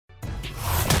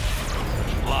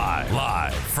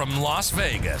from Las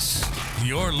Vegas,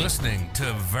 you're listening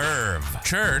to Verve,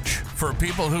 church for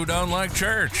people who don't like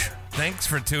church. Thanks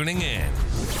for tuning in.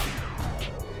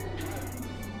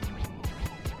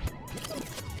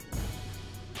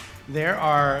 There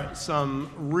are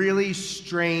some really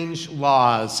strange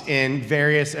laws in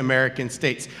various American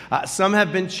states. Some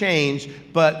have been changed,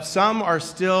 but some are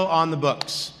still on the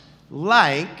books.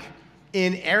 Like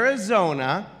in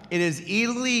Arizona, it is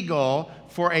illegal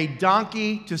for a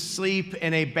donkey to sleep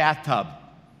in a bathtub.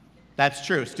 That's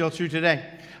true, still true today.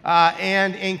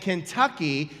 And in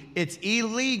Kentucky, it's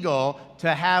illegal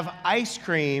to have ice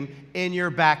cream in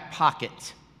your back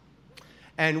pocket.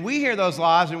 And we hear those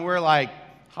laws and we're like,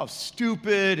 how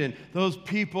stupid, and those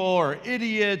people are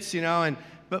idiots,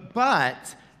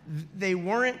 but they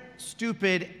weren't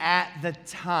stupid at the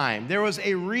time. There was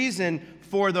a reason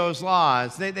for those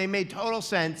laws. They made total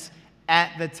sense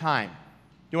at the time.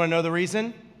 You want to know the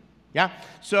reason? Yeah?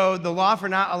 So the law for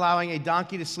not allowing a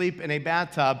donkey to sleep in a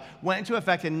bathtub went into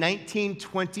effect in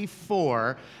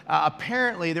 1924.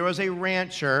 Apparently, there was a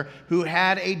rancher who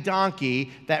had a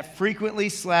donkey that frequently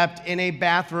slept in a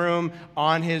bathroom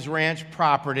on his ranch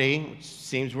property, which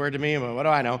seems weird to me, but what do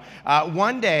I know?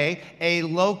 One day, a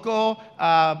local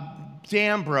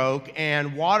dam broke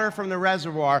and water from the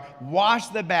reservoir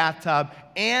washed the bathtub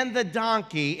and the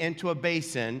donkey into a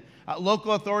basin.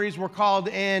 Local authorities were called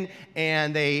in,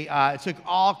 and they took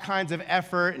all kinds of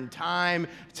effort and time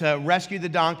to rescue the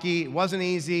donkey. It wasn't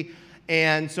easy.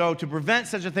 And so to prevent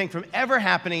such a thing from ever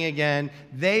happening again,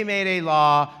 they made a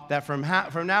law that from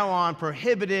now on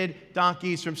prohibited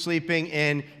donkeys from sleeping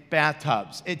in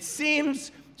bathtubs. It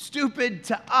seems stupid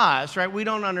to us, right? We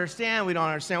don't understand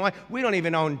why. We don't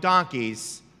even own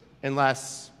donkeys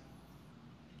unless...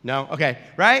 No? Okay,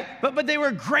 right? But they were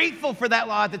grateful for that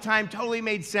law at the time. Totally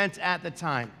made sense at the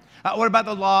time. What about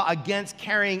the law against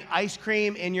carrying ice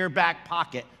cream in your back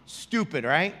pocket? Stupid,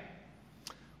 right?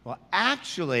 Well,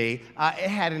 actually, it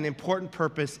had an important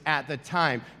purpose at the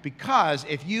time, because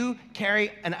if you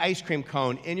carry an ice cream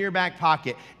cone in your back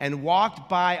pocket and walked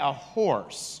by a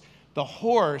horse, the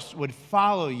horse would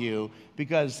follow you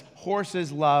because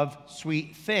horses love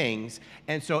sweet things.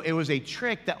 And so it was a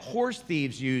trick that horse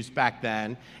thieves used back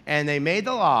then, and they made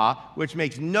the law, which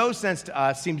makes no sense to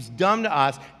us, seems dumb to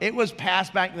us. It was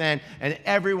passed back then, and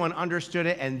everyone understood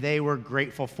it, and they were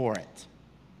grateful for it.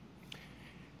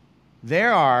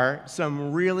 There are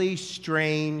some really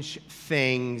strange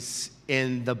things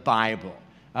in the Bible.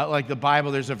 Like the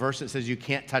Bible, there's a verse that says you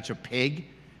can't touch a pig,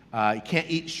 you can't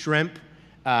eat shrimp,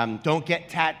 don't get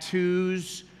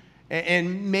tattoos.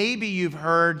 And maybe you've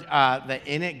heard that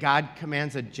in it God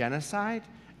commands a genocide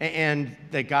and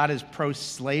that God is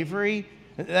pro-slavery.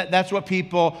 That's what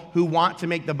people who want to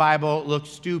make the Bible look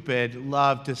stupid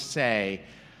love to say.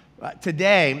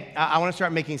 Today, I want to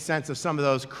start making sense of some of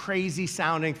those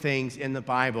crazy-sounding things in the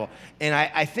Bible. And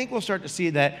I think we'll start to see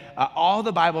that all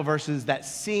the Bible verses that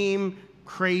seem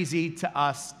crazy to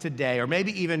us today, or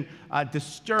maybe even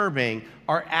disturbing,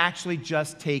 are actually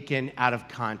just taken out of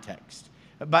context.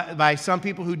 By some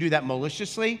people who do that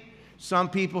maliciously, some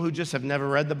people who just have never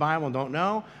read the Bible and don't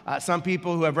know, some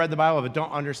people who have read the Bible but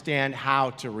don't understand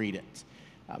how to read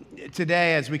it.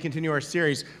 Today, as we continue our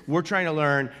series, we're trying to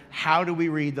learn how do we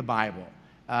read the Bible.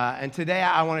 And today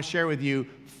I want to share with you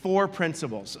 4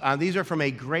 principles. These are from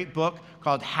a great book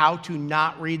called How to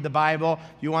Not Read the Bible.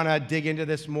 If you want to dig into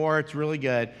this more, it's really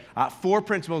good. 4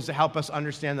 principles to help us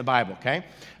understand the Bible, okay?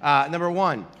 Number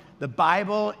 1, the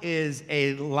Bible is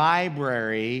a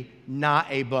library, not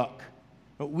a book.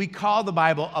 We call the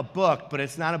Bible a book, but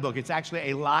it's not a book. It's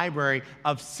actually a library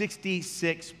of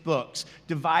 66 books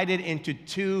divided into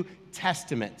 2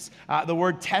 testaments. The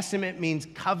word testament means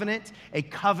covenant. A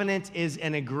covenant is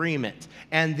an agreement.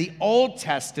 And the Old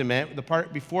Testament, the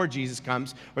part before Jesus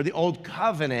comes, or the Old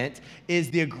Covenant,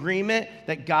 is the agreement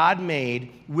that God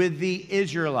made with the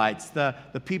Israelites, the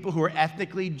people who were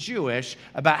ethnically Jewish,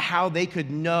 about how they could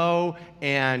know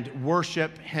and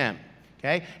worship Him.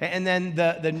 Okay? And then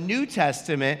the New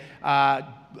Testament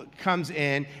comes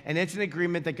in, and it's an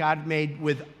agreement that God made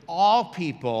with all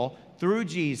people through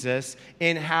Jesus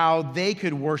in how they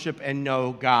could worship and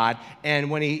know God.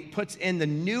 And when He puts in the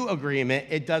new agreement,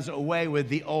 it does away with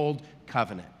the old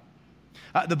covenant.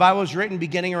 The Bible was written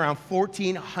beginning around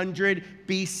 1400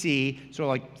 BC, so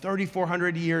like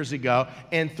 3,400 years ago,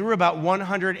 and through about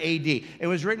 100 AD. It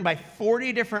was written by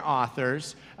 40 different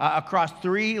authors across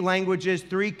 3 languages,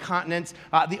 3 continents.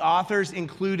 The authors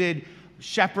included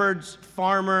shepherds,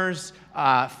 farmers,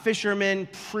 fishermen,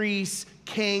 priests,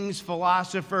 kings,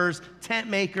 philosophers, tent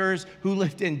makers who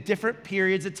lived in different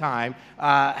periods of time,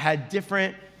 had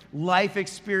different life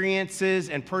experiences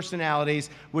and personalities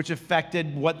which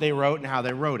affected what they wrote and how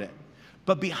they wrote it.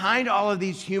 But behind all of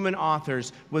these human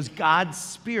authors was God's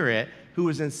Spirit who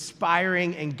was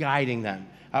inspiring and guiding them.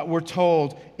 We're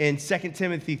told in 2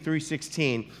 Timothy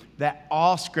 3:16 that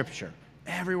all Scripture,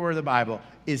 every word of the Bible,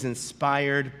 is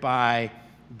inspired by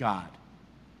God.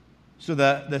 So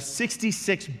the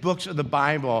 66 books of the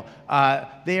Bible,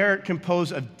 they are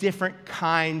composed of different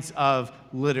kinds of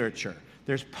literature.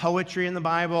 There's poetry in the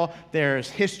Bible. There's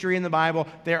history in the Bible.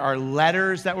 There are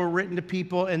letters that were written to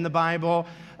people in the Bible.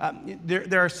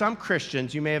 There are some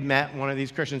Christians, you may have met one of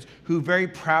these Christians, who very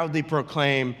proudly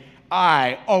proclaim,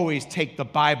 I always take the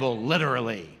Bible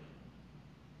literally.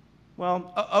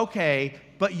 Well, okay,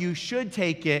 but you should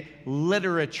take it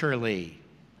literaturely.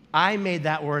 I made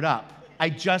that word up. I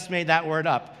just made that word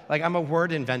up. Like I'm a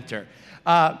word inventor.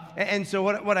 And so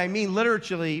what I mean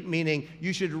literaturally, meaning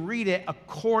you should read it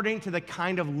according to the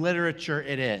kind of literature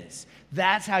it is.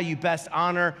 That's how you best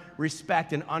honor,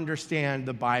 respect, and understand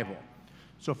the Bible.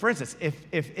 So for instance, if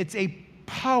it's a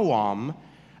poem,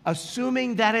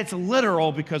 assuming that it's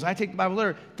literal, because I take the Bible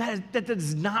literal, that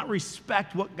does not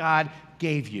respect what God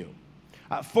gave you.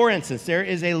 For instance, there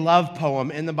is a love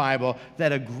poem in the Bible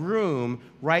that a groom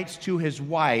writes to his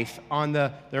wife on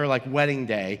their wedding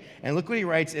day. And look what he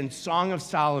writes in Song of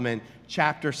Solomon,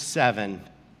 chapter 7.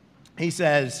 He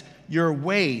says, your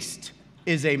waist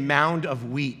is a mound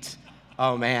of wheat.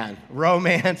 Oh man,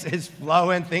 romance is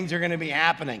flowing. Things are going to be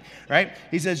happening, right?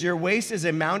 He says, your waist is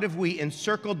a mound of wheat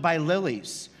encircled by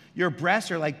lilies. Your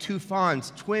breasts are like two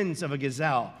fawns, twins of a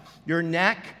gazelle. Your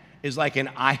neck is like an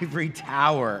ivory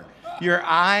tower. Your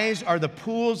eyes are the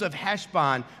pools of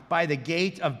Heshbon by the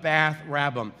gate of Bath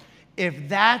Rabbim. If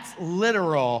that's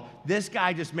literal, this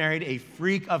guy just married a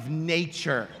freak of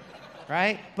nature,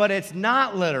 right? But it's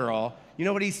not literal. You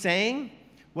know what he's saying?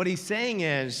 What he's saying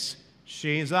is,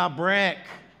 she's a brick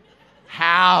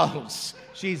house.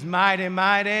 She's mighty,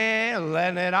 mighty,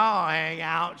 letting it all hang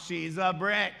out. She's a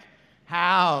brick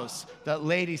house. The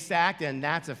lady sacked, and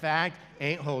that's a fact,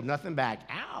 ain't hold nothing back.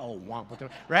 Ow,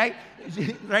 right?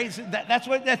 Right? So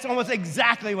that's almost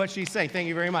exactly what she's saying. Thank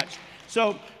you very much.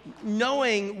 So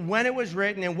knowing when it was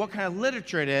written and what kind of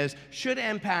literature it is should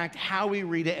impact how we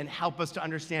read it and help us to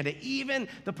understand it, even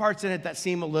the parts in it that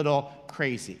seem a little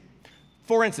crazy.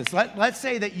 For instance, let's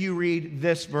say that you read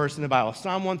this verse in the Bible,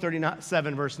 Psalm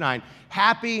 137, verse 9.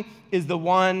 Happy is the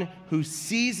one who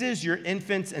seizes your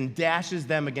infants and dashes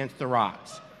them against the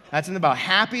rocks. That's in the Bible.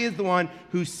 Happy is the one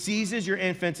who seizes your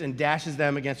infants and dashes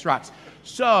them against rocks.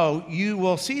 So you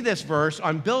will see this verse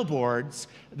on billboards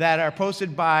that are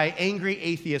posted by angry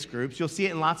atheist groups. You'll see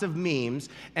it in lots of memes,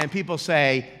 and people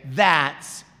say,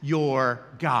 that's your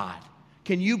God.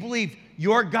 Can you believe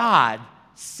your God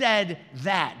said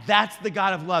that? That's the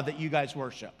God of love that you guys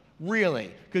worship.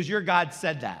 Really? Because your God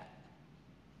said that.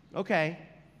 Okay.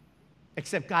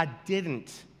 Except God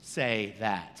didn't say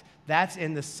that. That's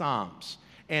in the Psalms.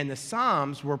 And the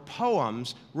Psalms were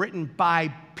poems written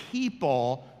by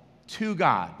people to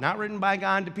God. Not written by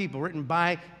God to people, written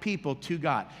by people to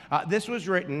God. This was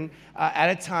written at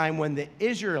a time when the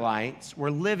Israelites were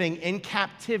living in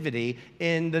captivity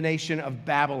in the nation of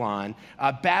Babylon.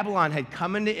 Babylon had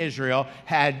come into Israel,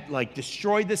 had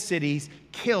destroyed the cities,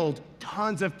 killed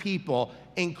tons of people,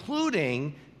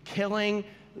 including killing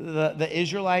the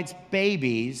Israelites'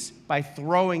 babies by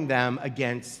throwing them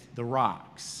against the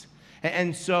rocks.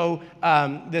 And so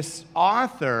this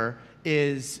author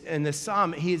is, in the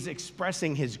psalm, he's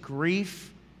expressing his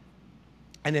grief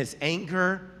and his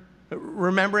anger.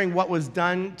 Remembering what was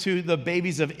done to the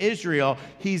babies of Israel,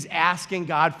 he's asking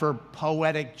God for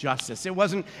poetic justice. It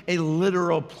wasn't a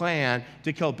literal plan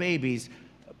to kill babies.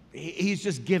 He's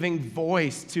just giving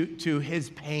voice to his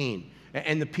pain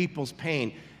and the people's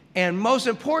pain. And most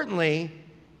importantly,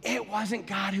 it wasn't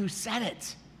God who said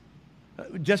it.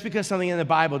 Just because something in the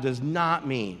Bible does not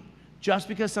mean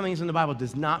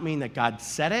that God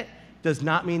said it, does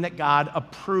not mean that God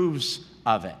approves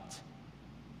of it.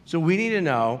 So we need to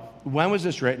know, when was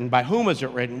this written, by whom was it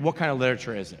written, what kind of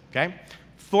literature is it, okay?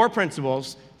 4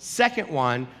 principles. Second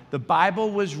one, the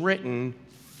Bible was written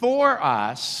for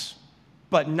us,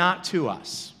 but not to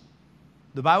us.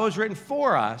 The Bible was written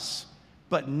for us,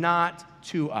 but not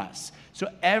to us. So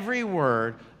every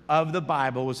word of the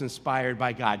Bible was inspired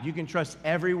by God. You can trust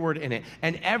every word in it.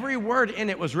 And every word in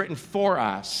it was written for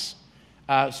us.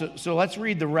 So let's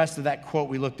read the rest of that quote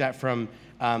we looked at from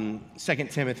 2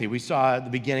 Timothy. We saw at the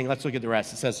beginning. Let's look at the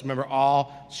rest. It says, remember,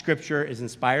 all Scripture is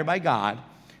inspired by God.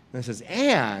 And it says,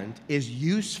 and is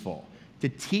useful to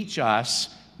teach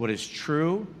us what is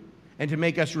true and to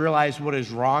make us realize what is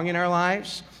wrong in our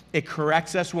lives. It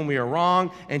corrects us when we are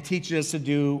wrong and teaches us to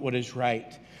do what is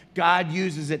right. God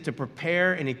uses it to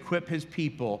prepare and equip his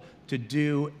people to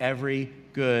do every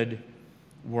good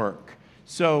work.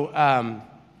 So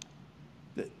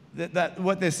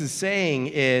what this is saying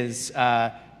is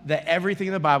that everything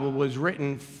in the Bible was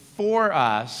written for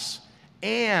us,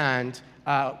 and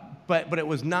but it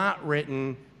was not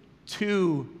written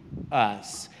to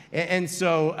us. And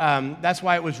so that's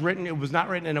why it was written. It was not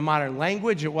written in a modern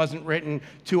language. It wasn't written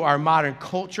to our modern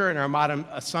culture and our modern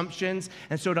assumptions.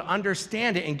 And so to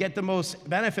understand it and get the most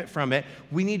benefit from it,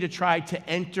 we need to try to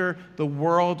enter the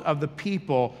world of the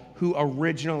people who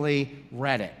originally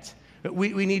read it.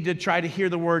 We need to try to hear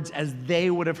the words as they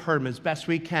would have heard them as best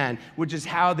we can, which is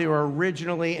how they were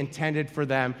originally intended for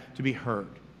them to be heard.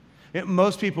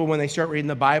 Most people, when they start reading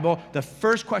the Bible, the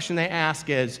first question they ask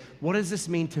is, what does this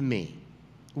mean to me?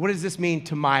 What does this mean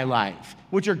to my life?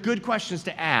 Which are good questions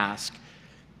to ask,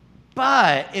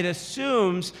 but it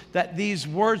assumes that these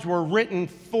words were written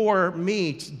for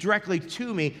me, directly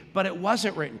to me, but it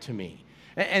wasn't written to me.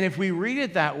 And if we read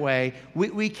it that way,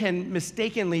 we can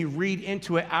mistakenly read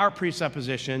into it our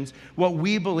presuppositions, what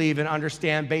we believe and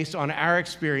understand based on our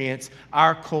experience,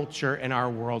 our culture, and our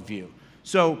worldview.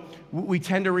 So we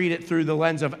tend to read it through the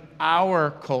lens of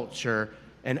our culture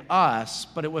and us,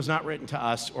 but it was not written to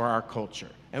us or our culture.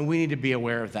 And we need to be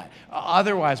aware of that.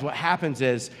 Otherwise, what happens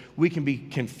is we can be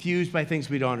confused by things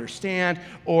we don't understand,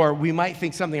 or we might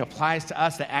think something applies to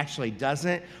us that actually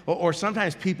doesn't. Or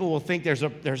sometimes people will think there's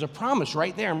a promise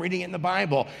right there. I'm reading it in the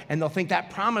Bible, and they'll think that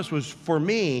promise was for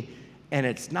me, and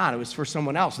it's not. It was for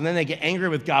someone else. And then they get angry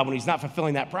with God when he's not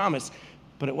fulfilling that promise,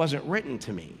 but it wasn't written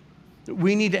to me.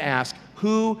 We need to ask,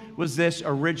 who was this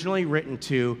originally written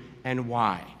to and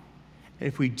why? And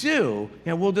if we do,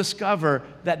 we'll discover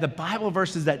that the Bible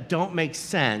verses that don't make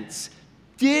sense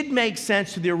did make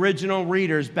sense to the original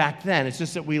readers back then. It's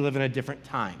just that we live in a different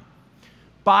time.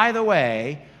 By the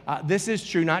way, this is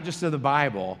true not just of the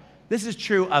Bible. This is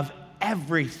true of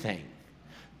everything.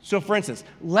 So for instance,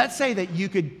 let's say that you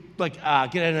could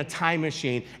get in a time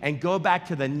machine and go back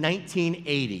to the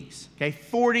 1980s, okay,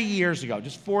 40 years ago,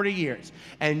 just 40 years.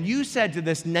 And you said to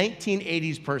this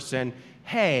 1980s person,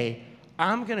 hey,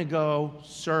 I'm going to go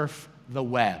surf the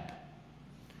web.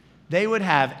 They would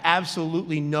have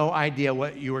absolutely no idea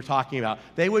what you were talking about.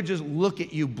 They would just look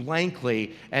at you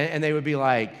blankly, and they would be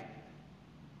like,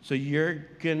 so you're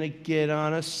going to get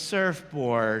on a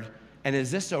surfboard, and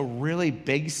is this a really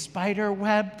big spider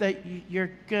web that you're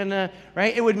going to,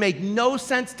 right? It would make no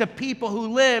sense to people who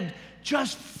lived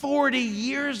just 40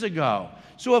 years ago.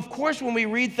 So, of course, when we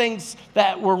read things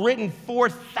that were written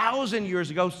 4,000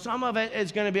 years ago, some of it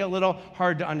is going to be a little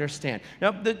hard to understand. Now,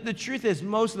 the truth is,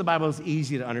 most of the Bible is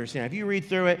easy to understand. If you read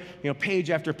through it, page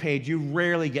after page, you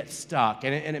rarely get stuck,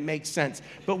 and it makes sense.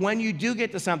 But when you do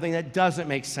get to something that doesn't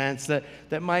make sense, that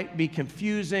might be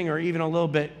confusing or even a little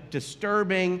bit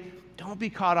disturbing, don't be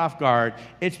caught off guard.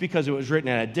 It's because it was written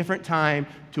at a different time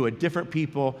to a different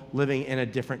people living in a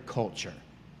different culture.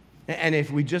 And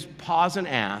if we just pause and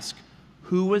ask,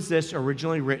 who was this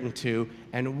originally written to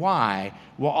and why,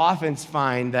 we'll often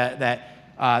find that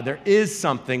there is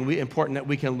something important that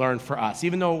we can learn for us.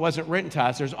 Even though it wasn't written to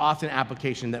us, there's often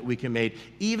application that we can make,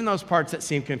 even those parts that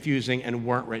seem confusing and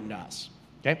weren't written to us.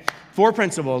 Okay? 4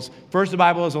 principles. First, the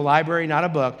Bible is a library, not a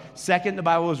book. Second, the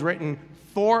Bible was written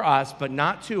for us, but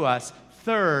not to us.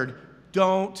 Third,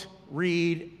 don't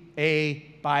read a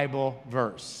Bible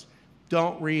verse.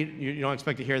 Don't read, you don't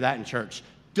expect to hear that in church.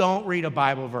 Don't read a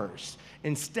Bible verse.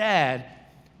 Instead,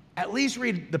 at least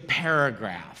read the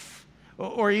paragraph.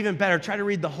 Or even better, try to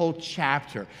read the whole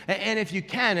chapter. And if you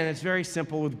can, and it's very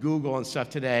simple with Google and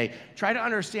stuff today, try to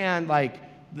understand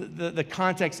the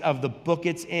context of the book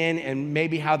it's in and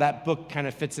maybe how that book kind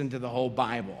of fits into the whole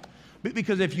Bible.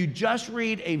 Because if you just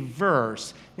read a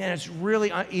verse, then it's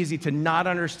really easy to not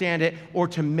understand it or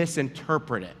to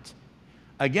misinterpret it.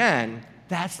 Again,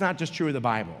 that's not just true of the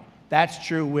Bible. That's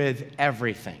true with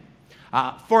everything.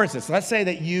 For instance, let's say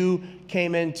that you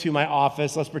came into my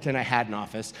office. Let's pretend I had an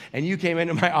office. And you came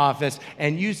into my office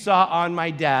and you saw on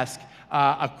my desk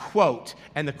a quote.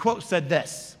 And the quote said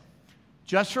this: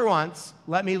 just for once,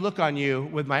 let me look on you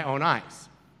with my own eyes.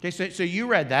 Okay, so you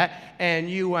read that and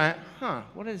you went,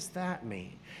 what does that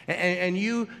mean? And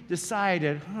you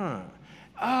decided,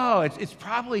 oh, it's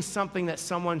probably something that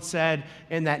someone said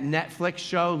in that Netflix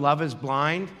show, Love is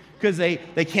Blind, because they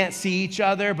can't see each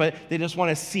other, but they just want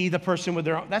to see the person with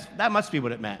their own. That must be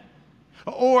what it meant.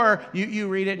 Or you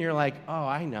read it and you're like, oh,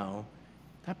 I know.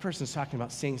 That person's talking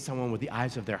about seeing someone with the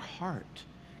eyes of their heart.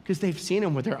 because they've seen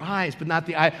him with their eyes, but not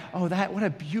the eye. Oh, what a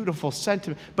beautiful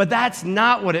sentiment. But that's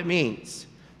not what it means.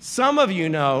 Some of you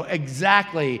know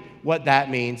exactly what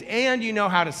that means, and you know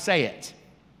how to say it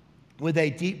with a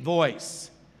deep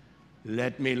voice.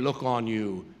 Let me look on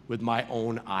you with my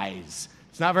own eyes.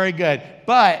 It's not very good,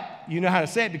 but you know how to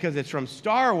say it because it's from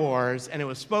Star Wars, and it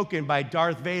was spoken by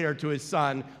Darth Vader to his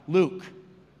son, Luke.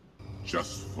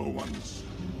 Just for once,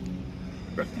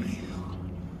 let me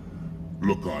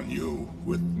look on you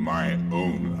with my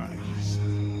own eyes.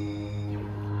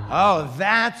 Oh,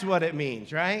 that's what it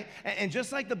means, right? And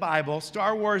just like the Bible,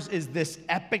 Star Wars is this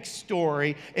epic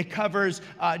story. It covers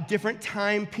different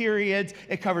time periods.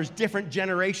 It covers different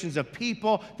generations of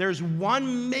people. There's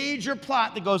one major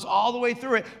plot that goes all the way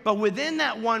through it. But within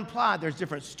that one plot, there's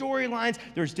different storylines.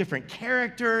 There's different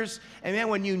characters. And man,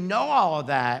 when you know all of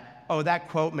that, oh, that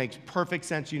quote makes perfect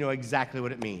sense. You know exactly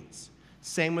what it means.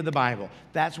 Same with the Bible.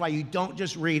 That's why you don't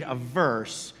just read a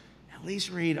verse. At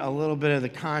least read a little bit of the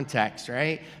context,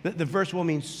 right? The verse will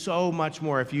mean so much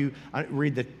more if you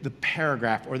read the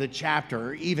paragraph or the chapter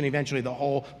or even eventually the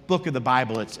whole book of the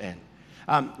Bible it's in.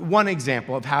 One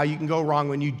example of how you can go wrong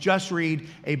when you just read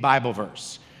a Bible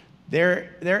verse.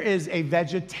 There is a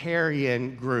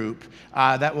vegetarian group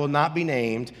that will not be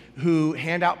named who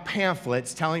hand out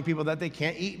pamphlets telling people that they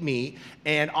can't eat meat,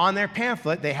 and on their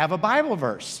pamphlet they have a Bible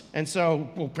verse. And so,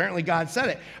 well, apparently God said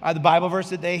it. The Bible verse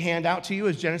that they hand out to you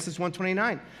is Genesis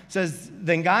 1:29. It says,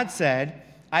 "Then God said,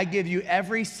 I give you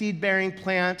every seed-bearing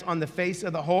plant on the face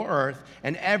of the whole earth,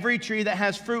 and every tree that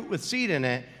has fruit with seed in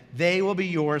it, they will be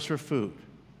yours for food."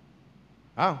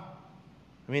 Oh.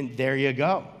 I mean, there you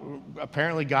go.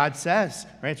 Apparently God says,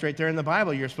 right? It's right there in the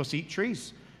Bible. You're supposed to eat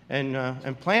trees and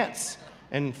plants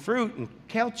and fruit and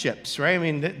kale chips, right? I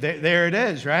mean, there it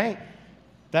is, right?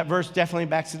 That verse definitely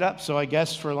backs it up. So I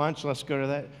guess for lunch, let's go to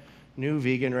that new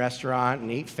vegan restaurant and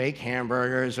eat fake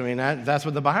hamburgers. I mean, that's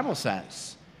what the Bible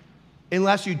says.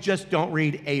 Unless you just don't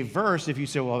read a verse. If you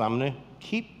say, well, I'm going to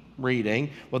keep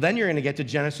reading, well, then you're going to get to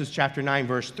Genesis chapter 9,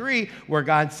 verse 3, where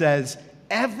God says,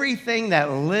 everything that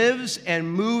lives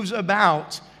and moves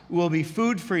about will be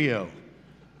food for you.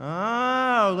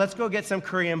 Oh, let's go get some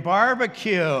Korean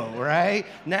barbecue, right?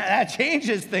 Now, that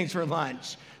changes things for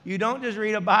lunch. You don't just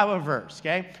read a Bible verse,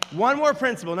 okay? One more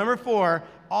principle, number 4,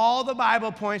 all the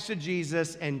Bible points to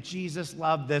Jesus, and Jesus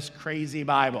loved this crazy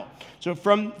Bible. So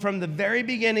from the very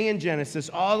beginning in Genesis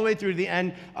all the way through the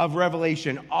end of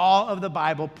Revelation, all of the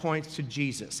Bible points to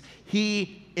Jesus.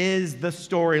 He is the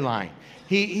storyline.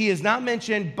 He is not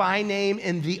mentioned by name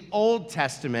in the Old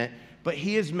Testament, but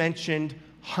he is mentioned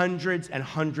hundreds and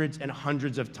hundreds and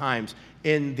hundreds of times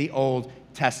in the Old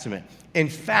Testament. In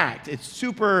fact, it's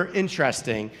super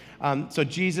interesting. So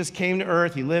Jesus came to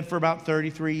earth. He lived for about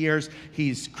 33 years.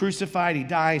 He's crucified. He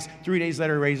dies. 3 days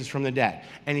later, he raises from the dead.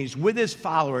 And he's with his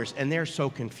followers, and they're so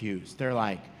confused. They're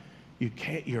like,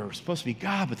 you're supposed to be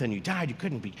God, but then you died. You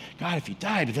couldn't be God if you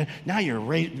died. But then now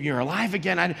you're alive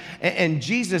again. And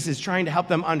Jesus is trying to help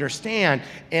them understand.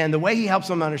 And the way he helps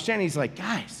them understand, he's like,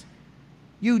 guys,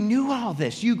 you knew all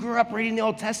this. You grew up reading the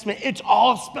Old Testament. It's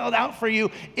all spelled out for you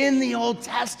in the Old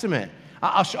Testament.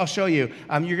 I'll show you.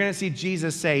 You're going to see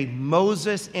Jesus say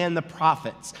Moses and the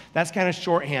prophets. That's kind of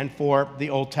shorthand for the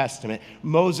Old Testament.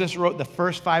 Moses wrote the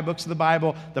first 5 books of the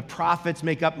Bible. The prophets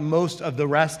make up most of the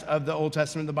rest of the Old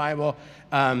Testament of the Bible.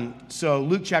 So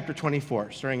Luke chapter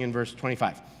 24, starting in verse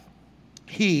 25.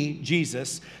 He,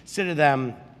 Jesus, said to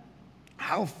them,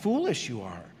 how foolish you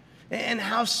are, and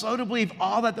how slow to believe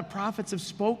all that the prophets have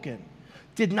spoken.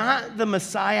 Did not the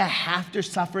Messiah have to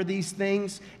suffer these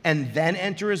things and then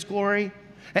enter his glory?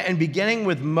 And beginning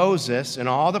with Moses and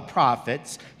all the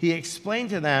prophets, he explained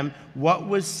to them what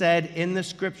was said in the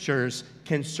scriptures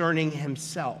concerning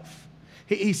himself.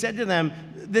 He said to them,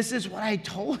 this is what I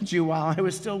told you while I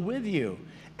was still with you.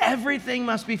 Everything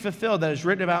must be fulfilled that is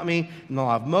written about me in the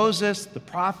law of Moses, the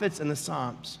prophets, and the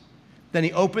Psalms. Then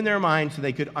he opened their minds so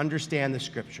they could understand the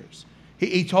scriptures.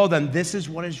 He told them, this is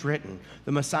what is written.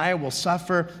 The Messiah will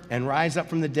suffer and rise up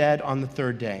from the dead on the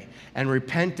 3rd day. And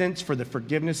repentance for the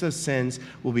forgiveness of sins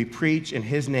will be preached in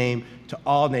his name to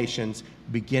all nations,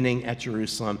 beginning at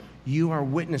Jerusalem. You are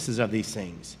witnesses of these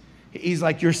things. He's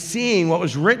like, you're seeing what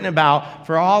was written about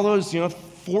for all those,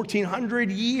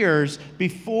 1,400 years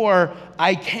before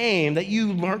I came that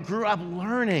you grew up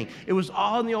learning. It was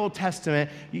all in the Old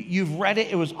Testament. You've read it.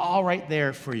 It was all right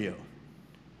there for you.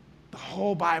 The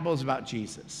whole Bible is about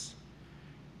Jesus.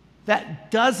 That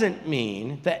doesn't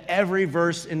mean that every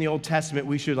verse in the Old Testament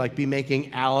we should be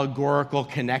making allegorical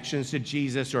connections to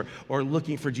Jesus or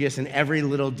looking for Jesus in every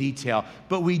little detail.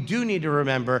 But we do need to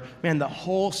remember, the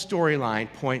whole storyline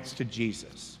points to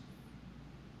Jesus.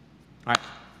 All right.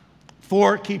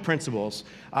 4 key principles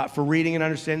for reading and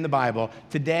understanding the Bible.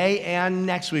 Today and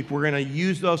next week, we're going to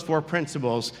use those 4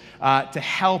 principles to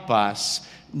help us.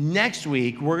 Next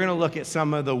week, we're going to look at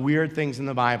some of the weird things in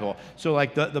the Bible. So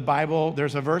like the Bible,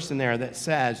 there's a verse in there that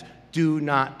says, do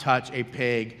not touch a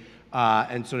pig.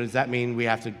 And so does that mean we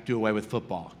have to do away with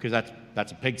football? Because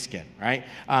that's a pigskin, right?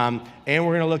 And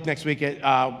we're going to look next week at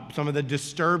some of the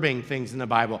disturbing things in the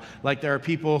Bible. Like there are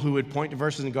people who would point to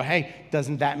verses and go, hey,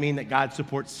 doesn't that mean that God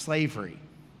supports slavery?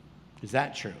 Is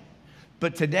that true?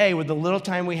 But today, with the little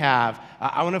time we have,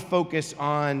 I want to focus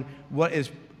on what is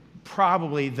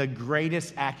probably the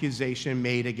greatest accusation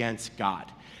made against God,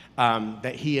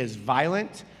 that he is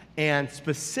violent, and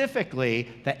specifically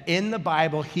that in the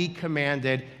Bible he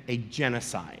commanded a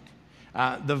genocide.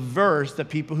 The verse that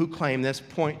people who claim this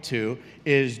point to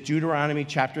is Deuteronomy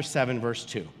chapter 7, verse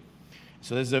 2.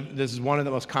 So this is one of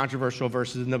the most controversial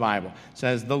verses in the Bible. It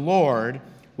says, the Lord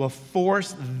will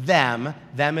force them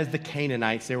as the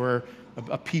Canaanites, they were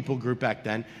a people group back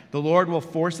then. The Lord will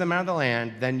force them out of the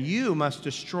land, then you must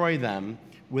destroy them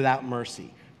without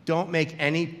mercy. Don't make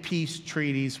any peace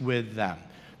treaties with them.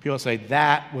 People say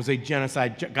that was a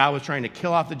genocide. God was trying to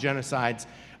kill off the genocides.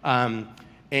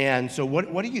 And so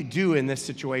what do you do in this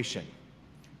situation?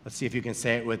 Let's see if you can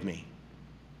say it with me.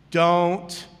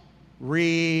 Don't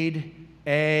read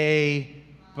a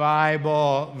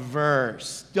Bible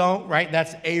verse. Don't, right?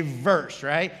 That's a verse,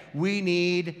 right? We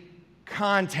need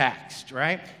context,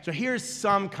 right? So here's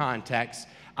some context.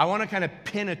 I want to kind of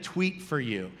pin a tweet for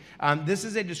you. This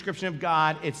is a description of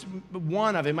God. It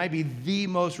might be the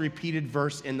most repeated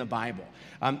verse in the Bible.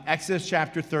 Exodus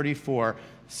chapter 34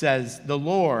 says, the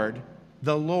Lord,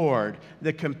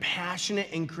 the compassionate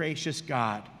and gracious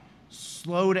God,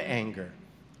 slow to anger,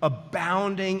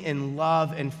 abounding in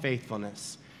love and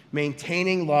faithfulness,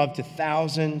 maintaining love to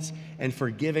thousands, and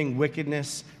forgiving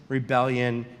wickedness,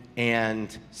 rebellion,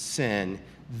 and sin.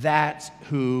 That's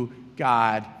who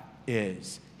God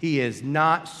is. He is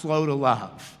not slow to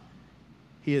love.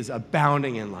 He is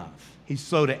abounding in love. He's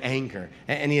slow to anger,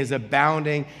 and he is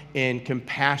abounding in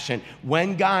compassion.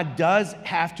 When God does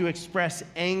have to express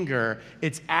anger,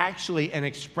 it's actually an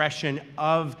expression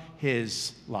of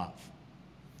his love.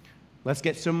 Let's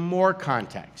get some more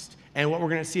context. And what we're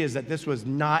going to see is that this was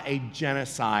not a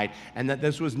genocide and that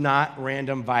this was not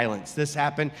random violence. This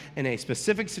happened in a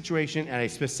specific situation at a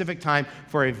specific time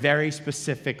for a very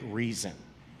specific reason.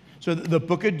 So the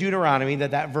book of Deuteronomy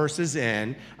that verse is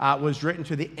in was written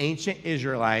to the ancient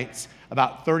Israelites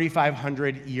about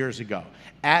 3,500 years ago.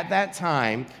 At that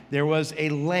time, there was a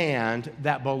land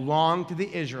that belonged to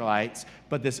the Israelites,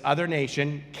 but this other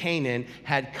nation, Canaan,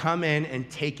 had come in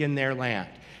and taken their land.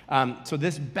 So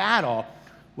this battle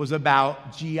was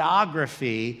about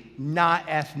geography, not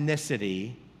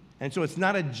ethnicity, and so it's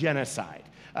not a genocide.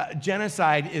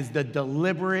 Genocide is the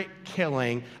deliberate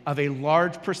killing of a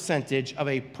large percentage of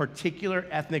a particular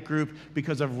ethnic group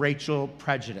because of racial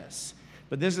prejudice.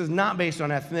 But this is not based on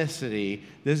ethnicity.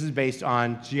 This is based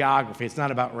on geography. It's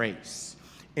not about race.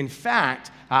 In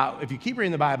fact, if you keep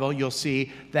reading the Bible, you'll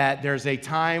see that there's a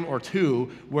time or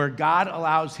two where God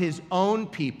allows his own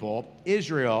people,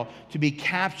 Israel, to be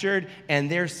captured and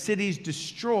their cities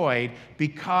destroyed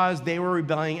because they were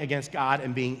rebelling against God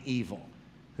and being evil.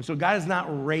 And so God is not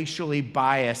racially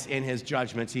biased in his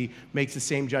judgments. He makes the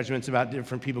same judgments about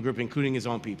different people groups, including his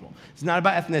own people. It's not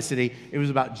about ethnicity. It was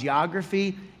about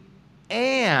geography,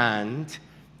 and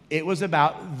it was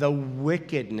about the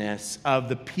wickedness of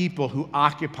the people who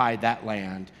occupied that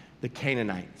land, the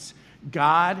Canaanites.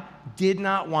 God did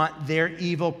not want their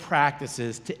evil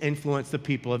practices to influence the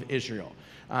people of Israel.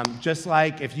 Just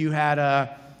like if you had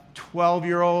a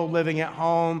 12-year-old living at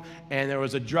home and there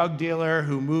was a drug dealer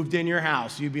who moved in your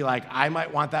house, you'd be like, I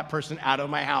might want that person out of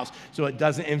my house so it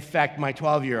doesn't infect my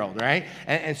 12-year-old, right?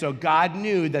 And so God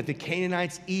knew that the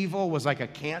Canaanites' evil was like a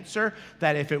cancer,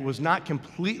 that if it was not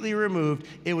completely removed,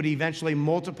 it would eventually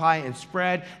multiply and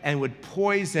spread and would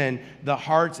poison the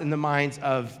hearts and the minds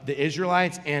of the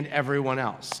Israelites and everyone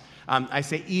else. I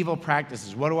say evil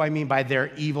practices. What do I mean by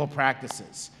their evil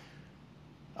practices?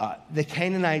 The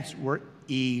Canaanites were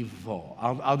evil.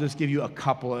 I'll just give you a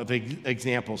couple of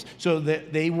examples. So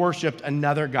they worshiped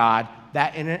another god.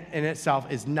 That in itself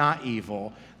is not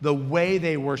evil. The way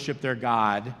they worshiped their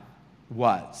god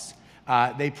was.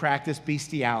 They practiced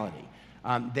bestiality.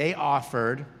 They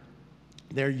offered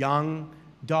their young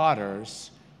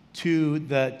daughters to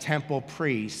the temple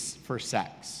priests for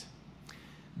sex.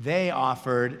 They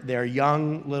offered their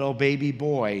young little baby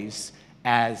boys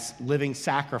as living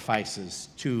sacrifices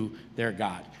to their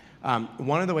god.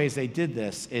 One of the ways they did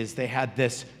this is they had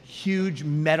this huge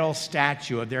metal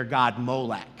statue of their god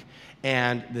Molech.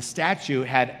 And the statue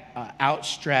had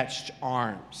outstretched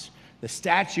arms. The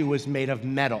statue was made of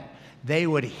metal. They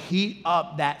would heat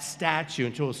up that statue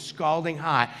until it was scalding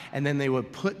hot, and then they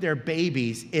would put their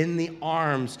babies in the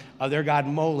arms of their god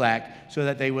Molech so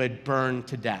that they would burn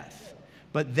to death.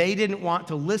 But they didn't want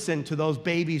to listen to those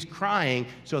babies crying,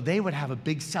 so they would have a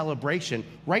big celebration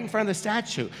right in front of the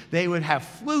statue. They would have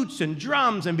flutes and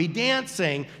drums and be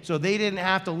dancing, so they didn't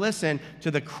have to listen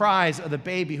to the cries of the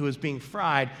baby who was being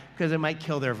fried because it might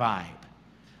kill their vibe.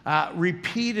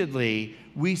 Repeatedly,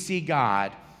 we see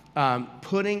God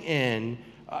putting in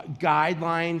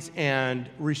guidelines and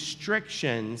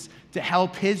restrictions to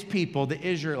help his people, the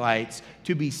Israelites,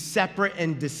 to be separate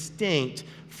and distinct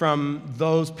from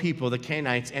those people, the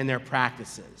Canaanites, and their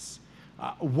practices.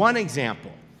 One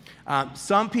example,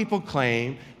 some people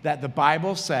claim that the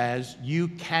Bible says you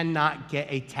cannot get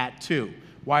a tattoo.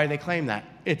 Why do they claim that?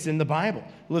 It's in the Bible.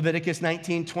 Leviticus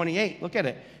 19:28, look at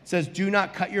it. It says, "Do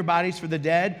not cut your bodies for the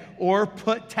dead or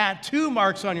put tattoo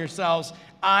marks on yourselves.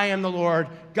 I am the Lord."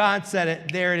 God said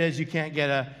it. There it is. You can't get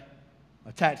a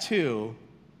tattoo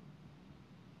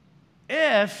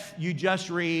if you just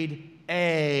read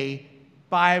a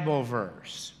Bible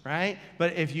verse, right?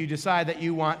 But if you decide that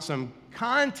you want some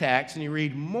context and you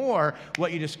read more,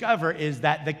 what you discover is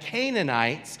that the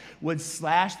Canaanites would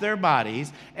slash their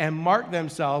bodies and mark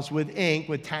themselves with ink,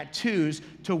 with tattoos,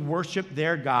 to worship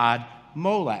their god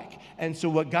Molech. And so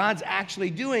what God's actually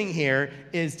doing here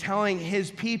is telling his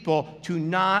people to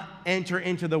not enter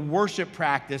into the worship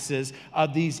practices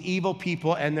of these evil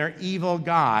people and their evil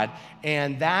God.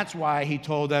 And that's why he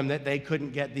told them that they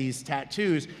couldn't get these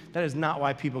tattoos. That is not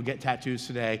why people get tattoos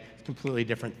today. It's a completely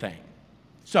different thing.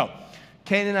 So,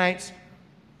 Canaanites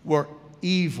were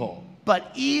evil.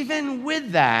 But even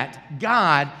with that,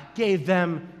 God gave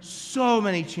them so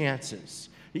many chances.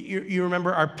 You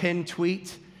remember our pinned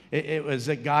tweet? It was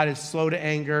that God is slow to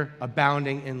anger,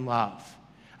 abounding in love.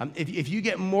 If you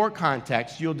get more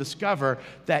context, you'll discover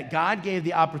that God gave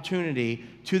the opportunity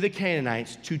to the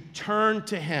Canaanites to turn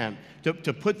to him,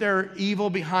 to put their evil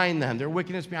behind them, their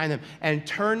wickedness behind them, and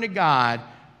turn to God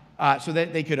so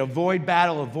that they could avoid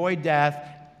battle, avoid death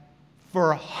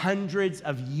for hundreds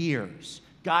of years.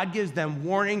 God gives them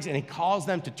warnings, and he calls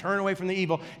them to turn away from the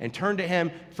evil and turn to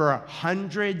him for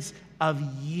hundreds of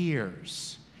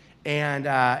years. And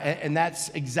that's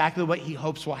exactly what he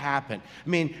hopes will happen. I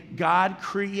mean, God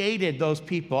created those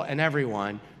people and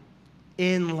everyone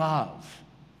in love,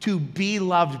 to be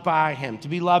loved by him, to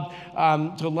be loved,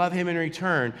 to love him in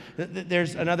return.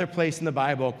 There's another place in the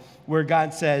Bible where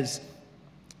God says,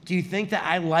 "Do you think that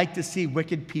I like to see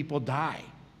wicked people die?"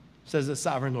 says the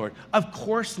sovereign Lord. Of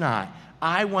course not.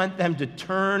 I want them to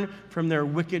turn from their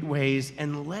wicked ways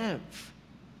and live.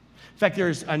 In fact,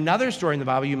 there's another story in the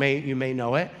Bible, you may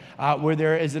know it, where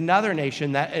there is another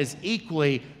nation that is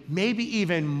equally, maybe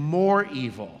even more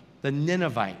evil, the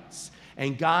Ninevites.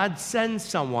 And God sends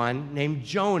someone named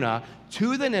Jonah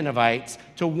to the Ninevites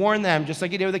to warn them, just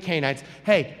like he did with the Canaanites,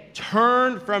 hey,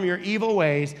 turn from your evil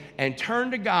ways and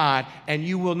turn to God, and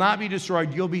you will not be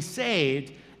destroyed, you'll be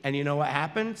saved. And you know what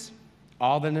happens?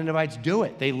 All the Ninevites do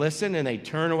it. They listen and they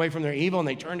turn away from their evil and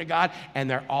they turn to God, and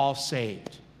they're all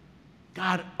saved.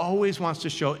 God always wants to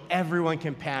show everyone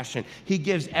compassion. He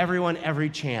gives everyone every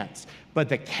chance. But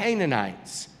the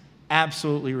Canaanites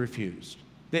absolutely refused.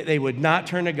 They would not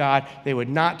turn to God. They would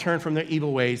not turn from their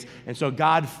evil ways. And so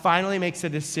God finally makes a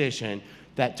decision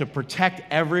that to protect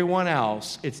everyone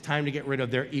else, it's time to get rid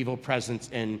of their evil presence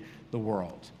in the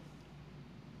world.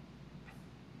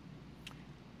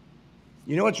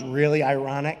 You know what's really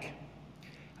ironic?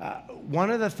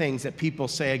 One of the things that people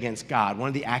say against God, one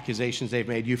of the accusations they've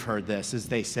made, you've heard this, is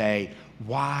they say,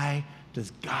 why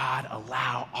does God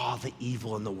allow all the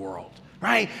evil in the world?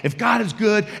 Right? If God is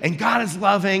good and God is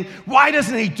loving, why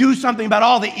doesn't he do something about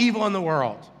all the evil in the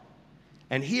world?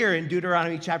 And here in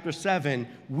Deuteronomy chapter 7,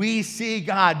 we see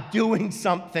God doing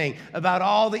something about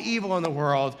all the evil in the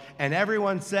world, and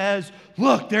everyone says,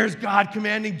 look, there's God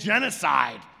commanding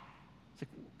genocide. It's like,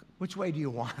 which way do you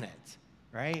want it?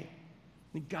 Right?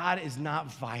 God is not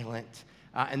violent,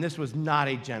 and this was not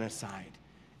a genocide.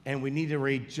 And we need to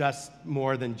read just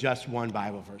more than just one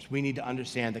Bible verse. We need to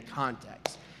understand the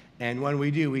context. And when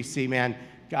we do, we see, man,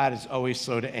 God is always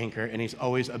slow to anger, and he's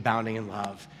always abounding in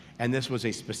love. And this was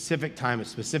a specific time, a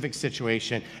specific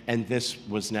situation, and this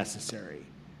was necessary.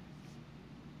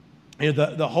 You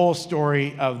know, the whole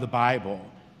story of the Bible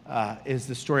is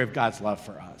the story of God's love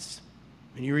for us.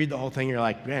 When you read the whole thing, you're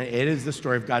like, man, it is the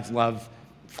story of God's love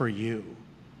for you.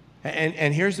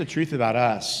 And here's the truth about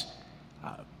us.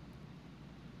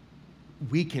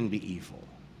 We can be evil.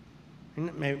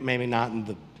 Maybe not in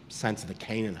the sense of the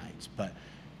Canaanites, but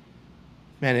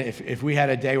Man, if we had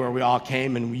a day where we all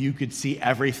came and you could see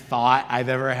every thought I've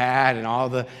ever had and all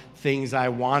the things I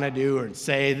want to do or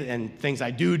say and things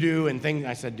I do and things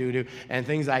I said do and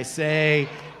things I say,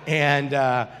 and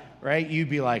right, you'd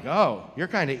be like, oh, you're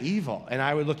kind of evil. And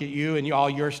I would look at you and all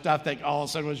your stuff that all of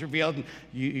a sudden was revealed, and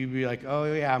you'd be like,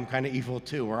 oh, yeah, I'm kind of evil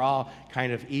too. We're all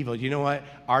kind of evil. You know what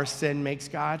our sin makes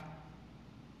God?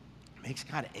 It makes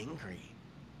God angry.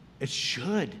 It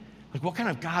should. Like, what kind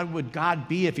of God would God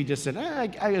be if he just said,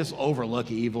 I just overlook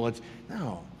evil?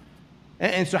 No.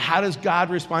 And so how does God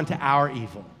respond to our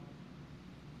evil?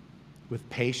 With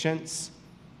patience,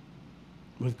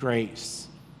 with grace,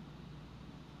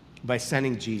 by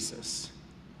sending Jesus.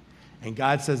 And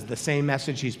God says the same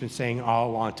message he's been saying all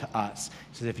along to us.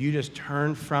 He says, if you just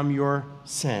turn from your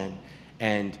sin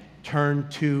and turn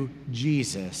to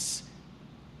Jesus,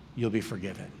 you'll be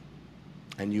forgiven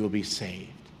and you will be saved.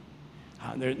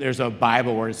 There's a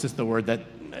Bible word, it's just the word that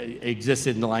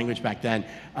existed in the language back then.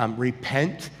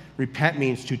 Repent. Repent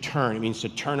means to turn. It means to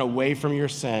turn away from your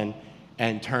sin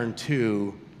and turn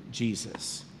to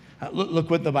Jesus. Look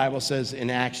what the Bible says in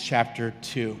Acts chapter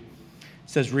 2. It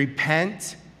says,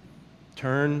 repent,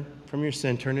 turn from your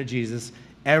sin, turn to Jesus,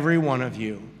 every one of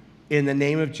you, in the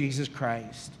name of Jesus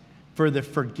Christ, for the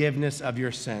forgiveness of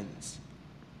your sins.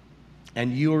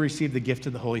 And you will receive the gift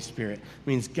of the Holy Spirit. It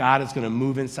means God is going to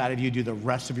move inside of you, do the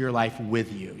rest of your life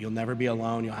with you. You'll never be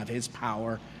alone. You'll have his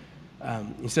power.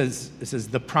 It says,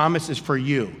 the promise is for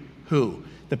you. Who?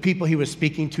 The people he was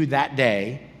speaking to that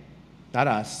day, not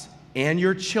us, and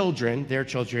your children, their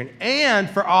children, and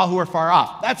for all who are far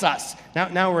off. That's us.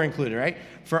 Now we're included, right?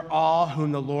 For all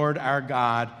whom the Lord our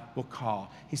God will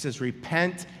call. He says,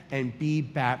 repent and be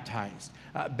baptized.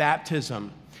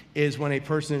 Baptism is when a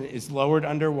person is lowered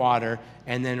underwater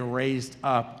and then raised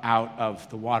up out of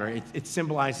the water. It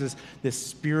symbolizes this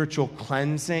spiritual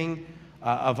cleansing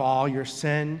of all your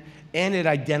sin, and it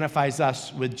identifies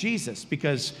us with Jesus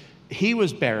because he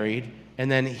was buried and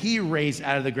then he raised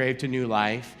out of the grave to new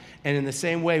life. And in the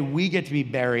same way, we get to be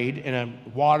buried in a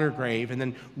water grave, and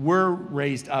then we're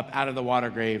raised up out of the water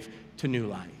grave to new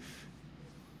life.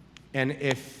 And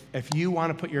if you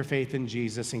want to put your faith in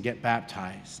Jesus and get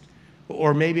baptized,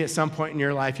 or maybe at some point in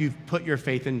your life you've put your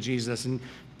faith in Jesus and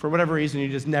for whatever reason you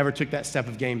just never took that step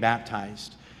of getting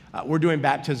baptized, we're doing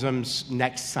baptisms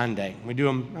next Sunday. We do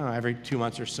them every 2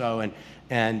 months or so,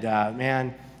 and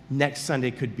man, next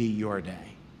Sunday could be your day.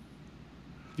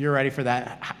 If you're ready for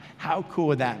that, how cool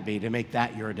would that be to make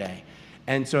that your day?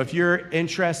 And so if you're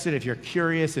interested, if you're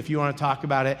curious, if you want to talk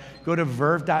about it, go to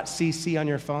verve.cc on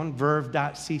your phone,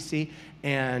 verve.cc,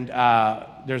 and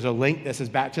there's a link that says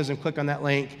baptism. Click on that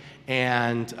link,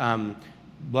 and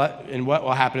what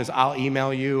will happen is I'll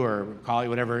email you or call you,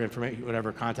 whatever information,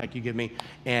 whatever contact you give me,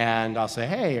 and I'll say,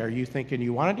 hey, are you thinking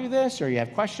you want to do this, or you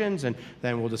have questions? And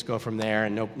then we'll just go from there,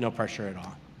 and no pressure at all.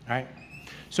 All right?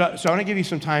 So I want to give you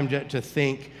some time to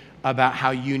think about how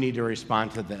you need to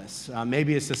respond to this.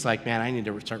 Maybe it's just like, man, I need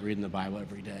to start reading the Bible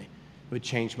every day. It would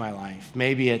change my life.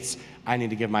 Maybe it's, I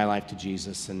need to give my life to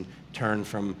Jesus and turn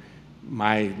from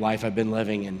my life I've been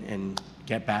living and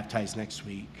get baptized next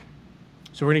week.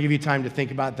 So we're going to give you time to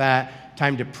think about that,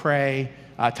 time to pray,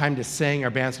 time to sing. Our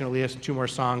band's going to lead us in 2 more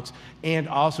songs. And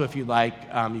also, if you'd like,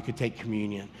 you could take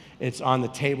communion. It's on the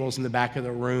tables in the back of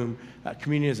the room.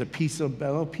 Communion is a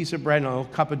little piece of bread and a little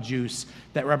cup of juice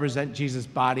that represent Jesus'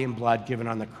 body and blood given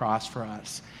on the cross for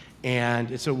us.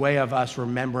 And it's a way of us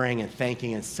remembering and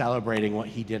thanking and celebrating what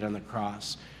he did on the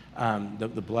cross. The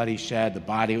blood he shed, the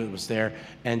body that was there.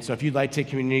 And so if you'd like to take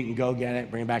communion, you can go get it,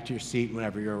 bring it back to your seat. And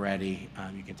whenever you're ready,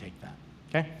 you can take that.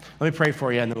 Okay? Let me pray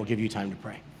for you, and then we'll give you time to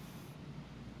pray.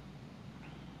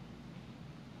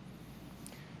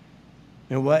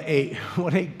 And what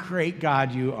a great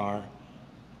God you are,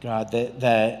 God,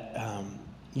 that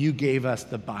you gave us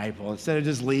the Bible. Instead of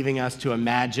just leaving us to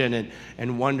imagine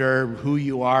and wonder who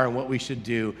you are and what we should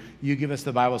do, you give us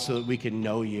the Bible so that we can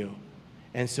know you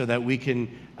and so that we can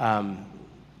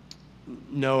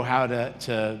know how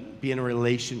to be in a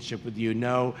relationship with you,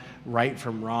 know right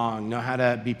from wrong, know how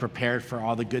to be prepared for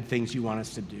all the good things you want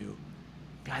us to do.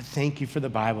 God, thank you for the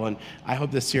Bible, and I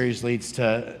hope this series leads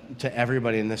to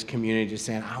everybody in this community just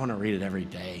saying, I want to read it every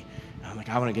day. I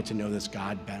want to get to know this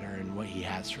God better and what he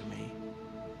has for me.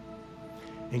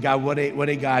 And God, what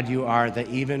a God you are, that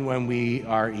even when we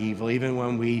are evil, even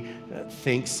when we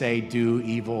think, say, do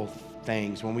evil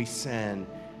things, when we sin,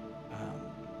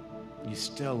 you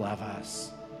still love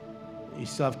us. You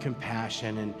still have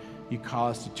compassion, and you call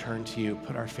us to turn to you,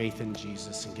 put our faith in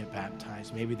Jesus, and get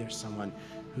baptized. Maybe there's someone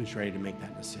who's ready to make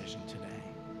that decision today.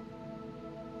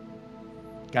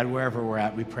 God, wherever we're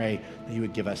at, we pray that you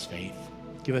would give us faith.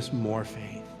 Give us more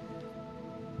faith.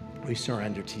 We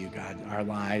surrender to you, God, our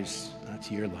lives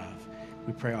to your love.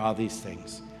 We pray all these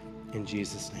things in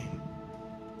Jesus' name.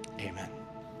 Amen.